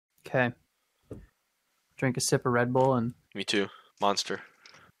Okay. Drink a sip of Red Bull and... Me too. Monster.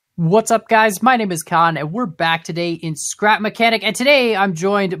 What's up, guys? My name is Khan, and we're back today in Scrap Mechanic. And today I'm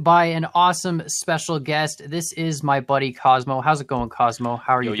joined by an awesome special guest. This is my buddy Cosmo. How's it going, Cosmo?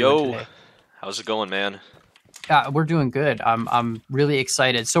 How are you doing today? How's it going, man? We're doing good. I'm really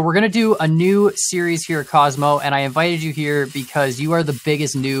excited. So we're gonna do a new series here at Cosmo, and I invited you here because you are the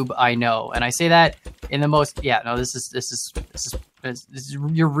biggest noob I know. And I say that in the most... Yeah, no, this is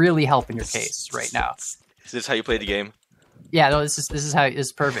you're really helping your case right now. Is this how you play the game? Yeah, no, this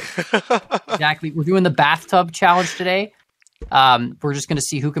is perfect. Exactly. We're doing the bathtub challenge today. We're just going to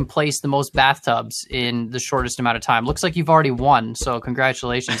see who can place the most bathtubs in the shortest amount of time. Looks like you've already won, so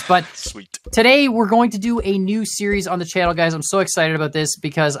congratulations. But Sweet. Today we're going to do a new series on the channel, guys. I'm so excited about this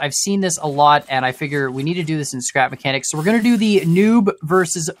because I've seen this a lot, and I figure we need to do this in Scrap Mechanics. So we're going to do the Noob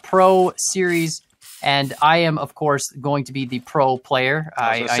versus Pro series. And I am, of course, going to be the pro player.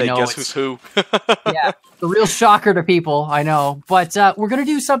 I know. Guess who's who? Yeah, the real shocker to people, I know. But we're going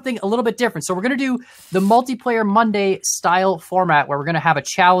to do something a little bit different. So we're going to do the multiplayer Monday style format where we're going to have a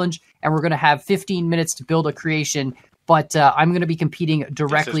challenge and we're going to have 15 minutes to build a creation. But I'm going to be competing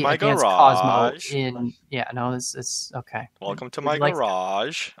directly against Cosmo in... Yeah, no, it's okay. Welcome to my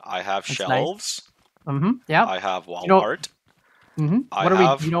garage. I have shelves. Nice. Mm-hmm, yeah. I have wall art. Mm-hmm. I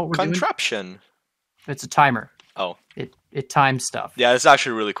have contraption. It's a timer. Oh. It times stuff. Yeah, it's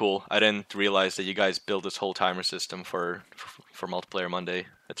actually really cool. I didn't realize that you guys built this whole timer system for Multiplayer Monday.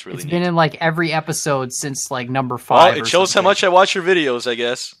 That's really neat. It's been in like every episode since like number 5. Well, it shows how much I watch your videos, I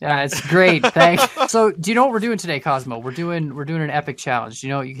guess. Yeah, it's great. Thanks. So, do you know what we're doing today, Cosmo? We're doing an epic challenge.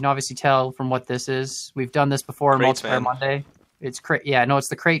 You can obviously tell from what this is. We've done this before in Multiplayer Monday. It's crate. Yeah, no, it's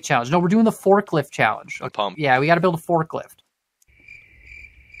the crate challenge. No, we're doing the forklift challenge. I'm pumped. Yeah, we got to build a forklift.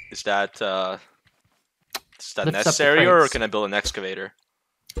 Is that necessary, or can I build an excavator?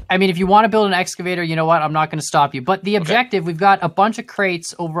 I mean, if you want to build an excavator, you know what? I'm not going to stop you. But the objective, We've got a bunch of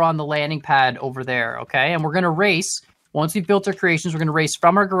crates over on the landing pad over there, okay? And we're going to race. Once we've built our creations, we're going to race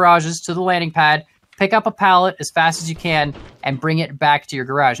from our garages to the landing pad, pick up a pallet as fast as you can, and bring it back to your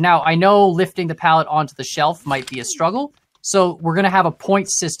garage. Now, I know lifting the pallet onto the shelf might be a struggle, so we're going to have a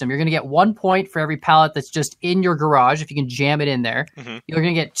point system. You're going to get 1 point for every pallet that's just in your garage, if you can jam it in there. Mm-hmm. You're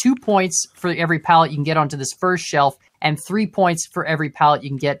going to get 2 points for every pallet you can get onto this first shelf, and 3 points for every pallet you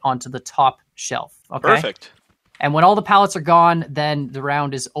can get onto the top shelf. Okay? Perfect. And when all the pallets are gone, then the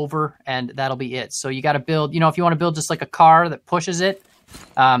round is over, and that'll be it. So you got to build, if you want to build just like a car that pushes it,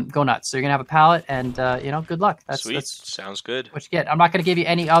 go nuts. So you're going to have a pallet, and, good luck. Sweet. That's sounds good. What you get. I'm not going to give you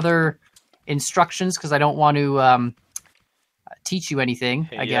any other instructions because I don't want to... teach you anything,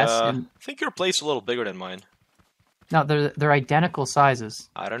 I guess. I think your plate's a little bigger than mine. No, they're identical sizes.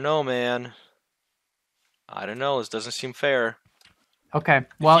 I don't know, man. I don't know. This doesn't seem fair. Okay.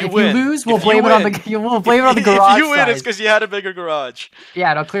 Well, if you lose, we'll blame it on the garage. If you win, it's because you had a bigger garage.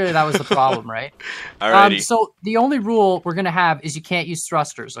 Yeah, no, clearly that was the problem, right? Alrighty. So the only rule we're gonna have is you can't use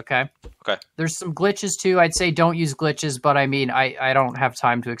thrusters. Okay. Okay. There's some glitches too. I'd say don't use glitches, but I mean, I don't have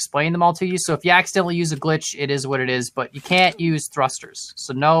time to explain them all to you. So if you accidentally use a glitch, it is what it is. But you can't use thrusters.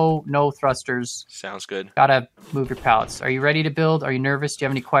 So no thrusters. Sounds good. Gotta move your pallets. Are you ready to build? Are you nervous? Do you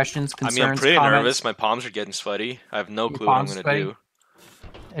have any questions, concerns? I mean, I'm pretty nervous. My palms are getting sweaty. I have no clue what I'm gonna do.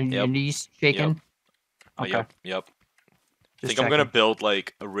 And your knees shaking? Yep. Okay. Yep. I think I'm going to build,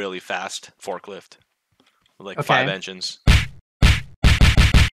 like, a really fast forklift. With, like, 5 engines.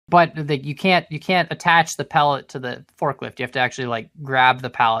 But you can't attach the pallet to the forklift. You have to actually, like, grab the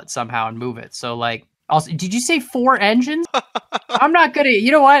pallet somehow and move it. So, like... Also, did you say 4 engines? I'm not gonna...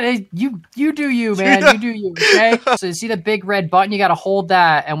 You know what? You do you, man. You do you, okay? So you see the big red button? You gotta hold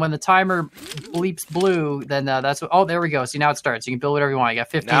that, and when the timer bleeps blue, then that's what... Oh, there we go. See, now it starts. You can build whatever you want. You got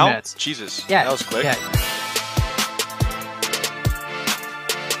 15 minutes. Jesus. Yeah. That was quick. Yeah.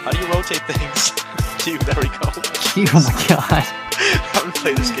 How do you rotate things? There we go. Oh my god. I haven't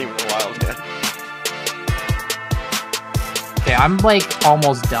played this game in a while, man. Okay, I'm, like,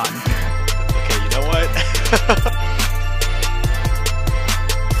 almost done. You know what?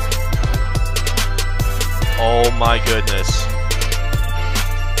 Oh my goodness.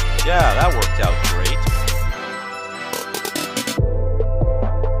 Yeah, that worked out great.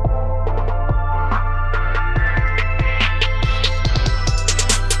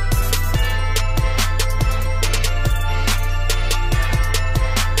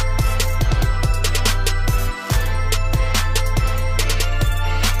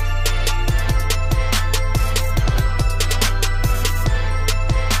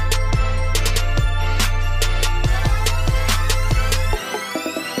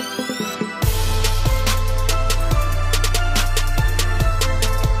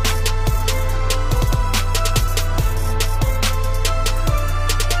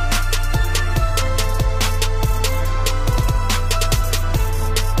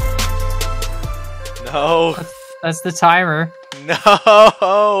 That's the timer. No.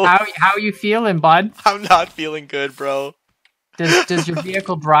 How are you feeling, bud? I'm not feeling good, bro. Does your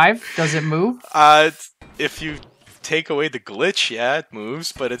vehicle drive? Does it move? If you take away the glitch, yeah, it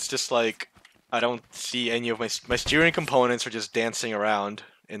moves, but it's just like I don't see any of my steering components are just dancing around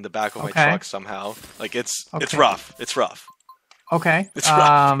in the back of my truck somehow. Like it's rough. It's rough. Okay. It's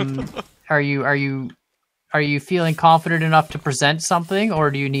rough. Are you feeling confident enough to present something, or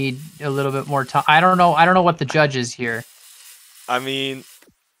do you need a little bit more time? I don't know what the judge is here. I mean,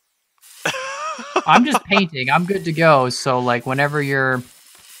 I'm just painting. I'm good to go. So like whenever you're.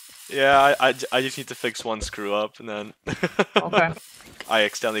 Yeah, I just need to fix one screw up, and then. Okay. I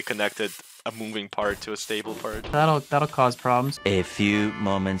accidentally connected a moving part to a stable part. That'll cause problems. A few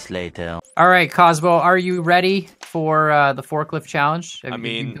moments later. All right, Cosmo, are you ready for the forklift challenge? Have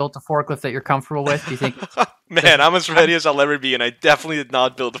you built a forklift that you're comfortable with? Do you think? Man, I'm as ready as I'll ever be, and I definitely did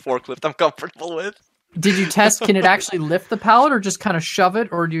not build a forklift I'm comfortable with. Did you test? Can it actually lift the pallet, or just kind of shove it,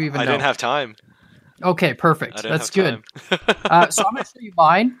 or do you even know? I didn't have time. Okay, perfect. That's good. So I'm going to show you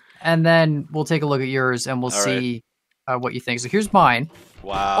mine, and then we'll take a look at yours, and we'll see what you think. So here's mine.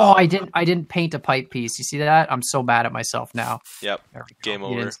 Wow. Oh, I didn't paint a pipe piece. You see that? I'm so bad at myself now. Yep. Game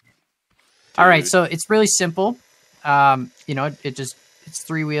over. All right, so it's really simple. You know, it's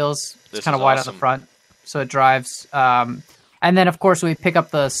 3 wheels. It's kind of wide on the front, so it drives. And then of course we pick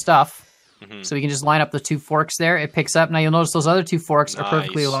up the stuff, so we can just line up the 2 forks there. It picks up. Now you'll notice those other 2 forks are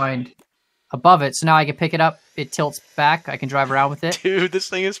perfectly aligned above it. So now I can pick it up. It tilts back. I can drive around with it. Dude, this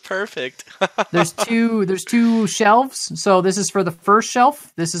thing is perfect. There's two shelves. So this is for the first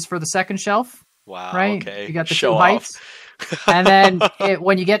shelf. This is for the second shelf. Wow. Right. Okay. You got the 2 heights. And then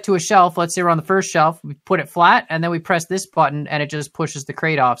when you get to a shelf, let's say we're on the first shelf, we put it flat, and then we press this button, and it just pushes the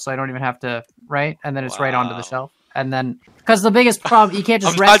crate off, so I don't even have to, right? And then it's right onto the shelf. And then, because the biggest problem, you can't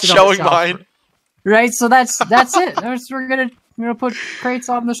just rest it on the shelf. I'm not showing mine. Right? So that's it. We're gonna put crates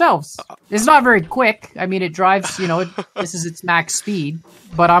on the shelves. It's not very quick. I mean, it drives, you know, this is its max speed,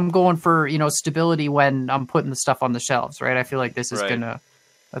 but I'm going for, you know, stability when I'm putting the stuff on the shelves, right? I feel like this is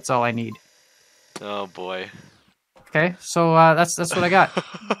that's all I need. Oh, boy. Okay, so that's what I got.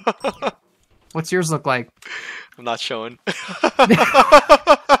 What's yours look like? I'm not showing.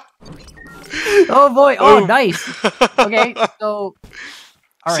 Oh boy! Oh, nice. Okay, so all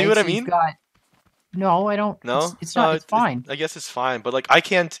right. See what I mean? No, I don't. No, it's not. It's fine. I guess it's fine, but like I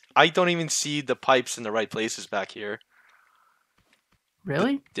don't even see the pipes in the right places back here.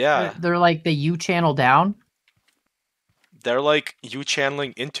 Really? Yeah. They're like the U channel down. They're like U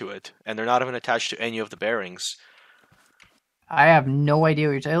channeling into it, and they're not even attached to any of the bearings. I have no idea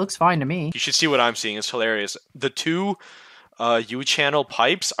what you're saying. It looks fine to me. You should see what I'm seeing. It's hilarious. The 2 U-channel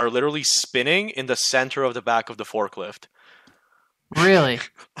pipes are literally spinning in the center of the back of the forklift. Really?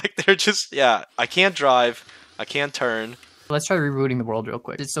 Like they're just, I can't drive. I can't turn. Let's try rebooting the world real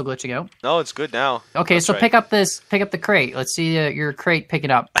quick. Is it still glitching out? No, it's good now. Okay, so pick up the crate. Let's see your crate picking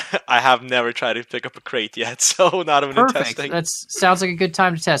up. I have never tried to pick up a crate yet, so not even testing. That sounds like a good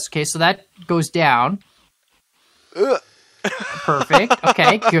time to test. Okay, so that goes down. Ugh. Perfect.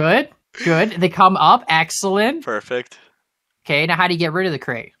 Okay, good. They come up. Excellent. Perfect. Okay, now how do you get rid of the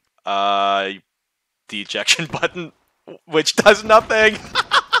crate? The ejection button, which does nothing.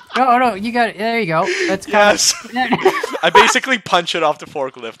 No, you got it. There you go. That's yes. I basically punch it off the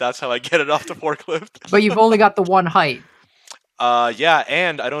forklift. That's how I get it off the forklift. But you've only got the 1 height. Yeah,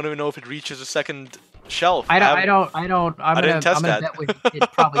 and I don't even know if it reaches a second shelf. I didn't test that.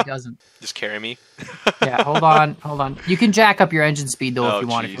 It probably doesn't. Just carry me. Yeah, hold on. You can jack up your engine speed though if you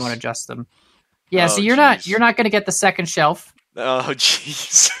want to adjust them. Yeah, so you're not going to get the second shelf. Oh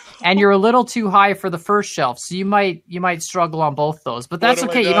jeez. And you're a little too high for the first shelf, so you might struggle on both those. But that's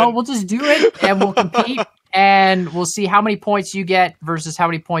okay. You know, we'll just do it and we'll compete and we'll see how many points you get versus how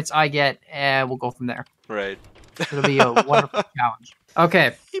many points I get, and we'll go from there. Right. It'll be a wonderful challenge.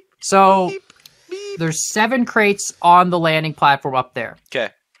 Okay. So there's 7 crates on the landing platform up there.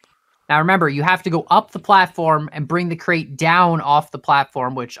 Okay. Now remember, you have to go up the platform and bring the crate down off the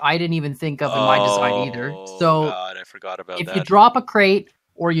platform, which I didn't even think of in my design either. So God, I forgot about that. If you drop a crate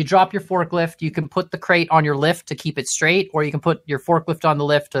or you drop your forklift, you can put the crate on your lift to keep it straight, or you can put your forklift on the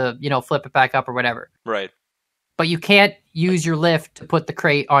lift to, you know, flip it back up or whatever. Right. But you can't use your lift to put the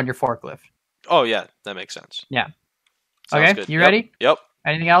crate on your forklift. Oh, yeah. That makes sense. Yeah. Sounds okay, good. You ready? Yep.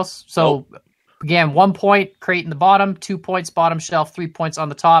 Anything else? So, again, 1 point, crate in the bottom, 2 points, bottom shelf, 3 points on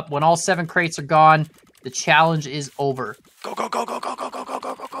the top. When all 7 crates are gone, the challenge is over. Go, go, go, go, go, go, go, go,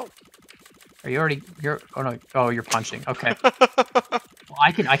 go, go, go. Are you already, you're punching. Okay. Well,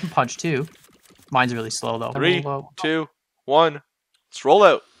 I can punch too. Mine's really slow though. 3, 2, 1. Let's roll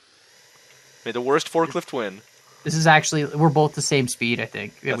out. May the worst forklift win. This is actually, we're both the same speed, I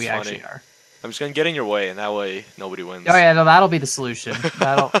think. Yeah, That's we funny. actually are. I'm just gonna get in your way, and that way nobody wins. Oh yeah, no, that'll be the solution.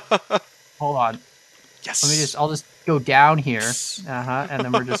 That'll. Hold on. Yes. I'll just go down here. And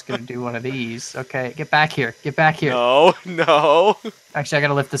then we're just gonna do one of these. Okay, get back here. Get back here. No, no. Actually, I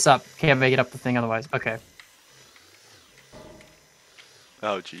gotta lift this up. Can't make it up the thing otherwise. Okay.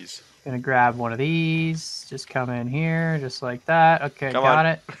 Oh, jeez. Gonna grab one of these. Just come in here, just like that. Okay, Come got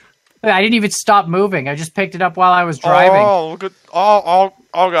on. it. Wait, I didn't even stop moving. I just picked it up while I was driving. Oh, good. Oh,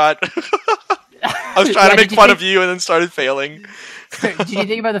 God. I was trying to make fun of you and then started failing. Did you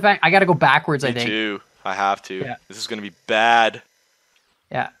think about the fact I gotta go backwards? I think. Me too. I have to. Yeah. This is gonna be bad.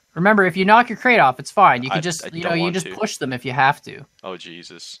 Yeah. Remember, if you knock your crate off, it's fine. You can I just, don't you want just to. push them if you have to. Oh,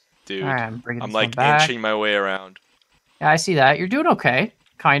 Jesus, dude. All right, I'm bringing I'm this one like back. inching my way around. Yeah, I see that. You're doing okay,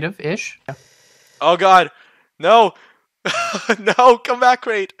 kind of ish. Oh God, no, no, come back,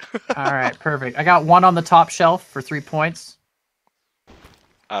 crate. All right, perfect. I got one on the top shelf for 3 points.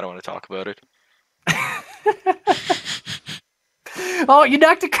 I don't want to talk about it. Oh, you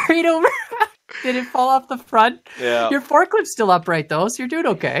knocked a crate over. Did it fall off the front? Yeah. Your forklift's still upright though, so you're doing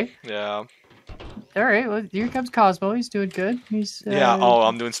okay. Yeah. All right, well, here comes Cosmo. He's doing good. He's Yeah. Oh,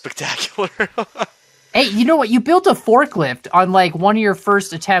 I'm doing spectacular. Hey, you know what? You built a forklift on like one of your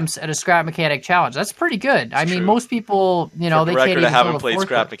first attempts at a scrap mechanic challenge. That's pretty good. I mean, true. most people, you know, For they the can't record, even I haven't build a played forklift.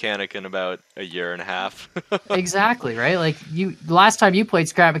 Scrap Mechanic in about a year and a half. Exactly, right? Like the last time you played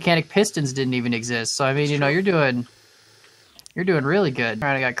scrap mechanic, pistons didn't even exist. So I mean, you know, you're doing really good. All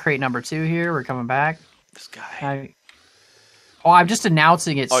right, I got crate number 2 here. We're coming back. This guy. I'm just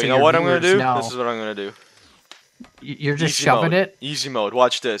announcing it. Oh, so you know your what I'm gonna viewers do? know. This is what I'm gonna do. You're just Easy shoving mode. it. Easy mode.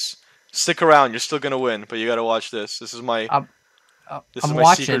 Watch this. Stick around. You're still gonna win, but you gotta watch this. This is my. This is I'm my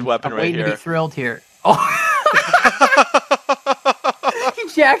watching. secret weapon I'm right waiting to here. be thrilled here. Oh. He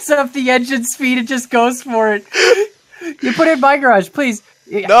jacks up the engine speed and just goes for it. You put it in my garage, please.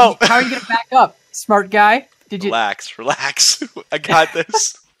 No. How are you gonna back up, smart guy? Did you? Relax. I got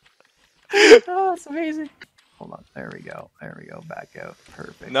this. Oh, it's amazing. Hold on. There we go. There we go. Back out.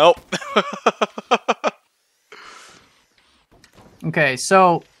 Perfect. Nope. Okay,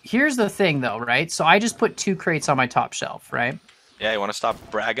 so here's the thing, though, right? So I just put 2 crates on my top shelf, right? Yeah, you want to stop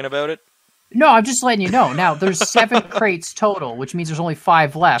bragging about it? No, I'm just letting you know. Now, there's 7 crates total, which means there's only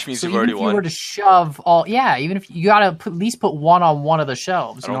 5 left. Which means so you've even already if you won. were to shove all... Yeah, even if you gotta at least put one on one of the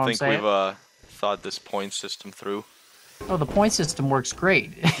shelves. I You know don't what I'm think saying? we've thought this point system through. Oh, the point system works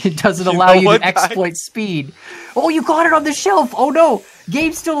great. It doesn't You allow know you what, to guy? exploit speed. Oh, you got it on the shelf. Oh, no.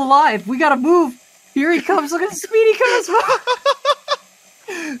 Gabe's still alive. We gotta move. Here he comes. Look at the speed he comes.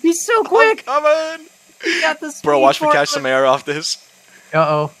 He's so quick. I'm coming. He got the speed. Bro, watch me catch forklift. some air off this.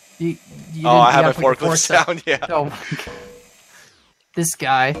 Uh-oh. You Oh, I have my gotta put your forklift forks up. down, yeah. Oh, my God. This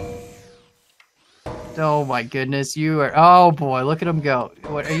guy. Oh, my goodness. You are... Oh, boy. Look at him go.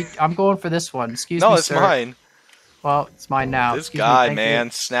 What are you... I'm going for this one. Excuse me, No, it's sir. mine. Well, it's mine now. This Excuse me, guy, thank man,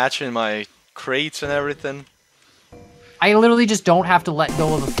 you. snatching my crates and everything. I literally just don't have to let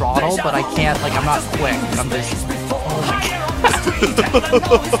go of the throttle, but I can't, like, I'm not quick. I'm just... Oh, my God.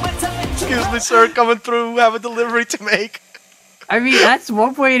 Excuse me, sir, coming through, have a delivery to make. I mean, that's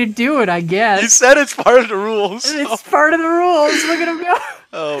one way to do it, I guess. You said it's part of the rules. It's part of the rules. Look at him go.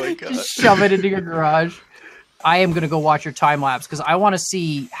 Oh my god. Just shove it into your garage. I am going to go watch your time lapse because I want to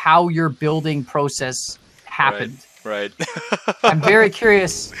see how your building process happened. Right. I'm very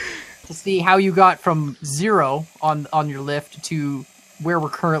curious to see how you got from 0 on your lift to where we're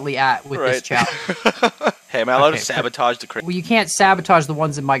currently at with this challenge. Hey, am I allowed to Okay, sabotage the crate? Well, you can't sabotage the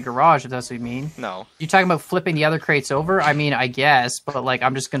ones in my garage, if that's what you mean. No. You're talking about flipping the other crates over? I mean, I guess, but like,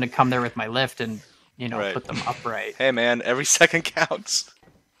 I'm just going to come there with my lift and, you know, Right. put them upright. Hey man, every second counts.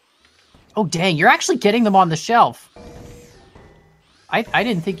 Oh, dang, you're actually getting them on the shelf. I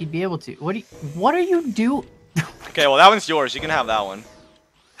didn't think you'd be able to. What are you doing? Okay, well that one's yours. You can have that one.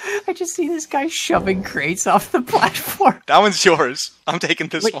 I just see this guy shoving crates off the platform. That one's yours. I'm taking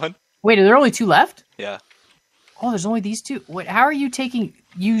this one. Wait, are there only 2 left? Yeah. Oh, there's only these 2. Wait, how are you taking...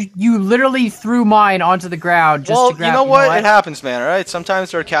 You literally threw mine onto the ground just Well, to grab... you know what? It happens, man, alright?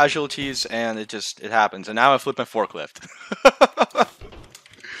 Sometimes there are casualties and it happens. And now I flipped my forklift.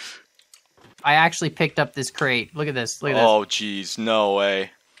 I actually picked up this crate. Look at this. Look at this. Oh, jeez. No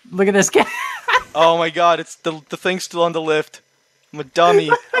way. Look at this guy. Oh my god, it's the thing's still on the lift. I'm a dummy.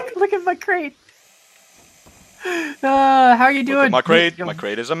 Look at my crate. How are you doing? Look at my crate. My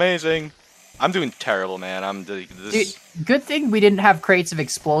crate is amazing. I'm doing terrible, man. Dude, good thing we didn't have crates of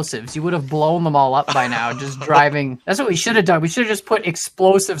explosives. You would have blown them all up by now, just driving. That's what we should have done. We should have just put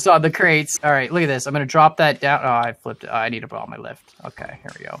explosives on the crates. All right, look at this. I'm going to drop that down. Oh, I flipped it. Oh, I need to put on my lift. Okay,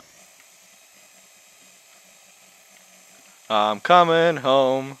 here we go. I'm coming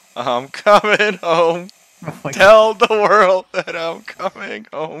home. I'm coming home. Oh my God. Tell the world that I'm coming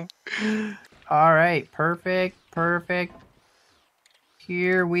home. All right, perfect, perfect.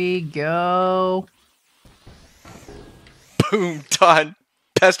 Here we go. Boom, done.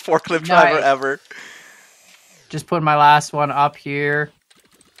 Best forklift driver Nice. ever. Just putting my last one up here.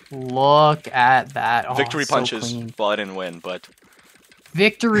 Look at that. Oh, Victory so punches. clean. Well, I didn't win, but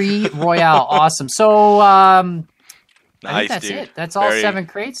Victory Royale. Awesome. So, I think nice, that's dude. it. That's all Very- 7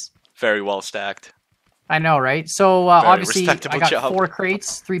 crates. Very well stacked. I know, right? So, Very obviously, I respectable got job. 4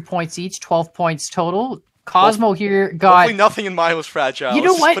 crates, 3 points each, 12 points total. Cosmo here got... Hopefully nothing in mine was fragile. You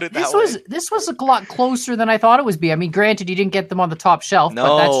know Let's just what? put it This that way. was a lot closer than I thought it would be. I mean, granted, you didn't get them on the top shelf, but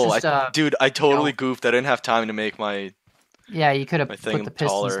No, that's just... dude, I totally you know. goofed. I didn't have time to make my Yeah, you could have thing put the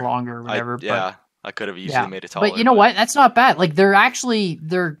pistons taller. longer or whatever. Yeah, I could have easily yeah. made it taller. But you know what? That's not bad. Like, they're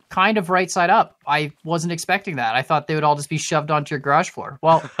kind of right side up. I wasn't expecting that. I thought they would all just be shoved onto your garage floor.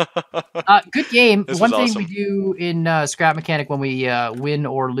 Well, good game. This One was thing awesome. we do in Scrap Mechanic when we win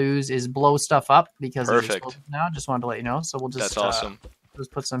or lose is blow stuff up because there's Perfect. explosives now. Just wanted to let you know. So we'll just That's awesome.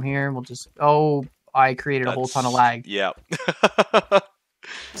 just put some here. We'll just... Oh, I created a whole ton of lag. Yeah.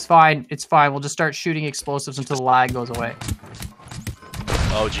 It's fine. It's fine. We'll just start shooting explosives until the lag goes away.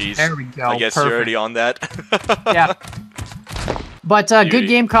 Oh, jeez. There we go. I guess Perfect. you're already on that. Yeah. But good Beauty.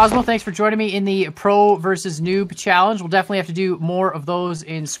 game, Cosmo. Thanks for joining me in the Pro versus Noob challenge. We'll definitely have to do more of those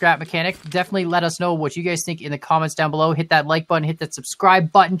in Scrap Mechanic. Definitely let us know what you guys think in the comments down below. Hit that like button. Hit that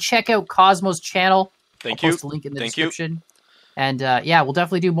subscribe button. Check out Cosmo's channel. Thank I'll you. post a link in the Thank you. description. And yeah, we'll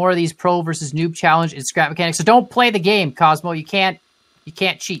definitely do more of these Pro versus Noob challenge in Scrap Mechanic. So don't play the game, Cosmo. You can't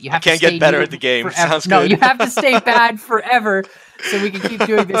cheat. You have can't to stay get better noob at the game. forever. Sounds No, good. you have to stay bad forever so we can keep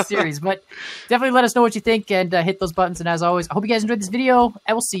doing this series. But definitely let us know what you think and hit those buttons. And as always, I hope you guys enjoyed this video,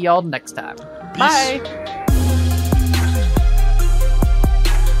 and we'll see y'all next time. Peace. Bye.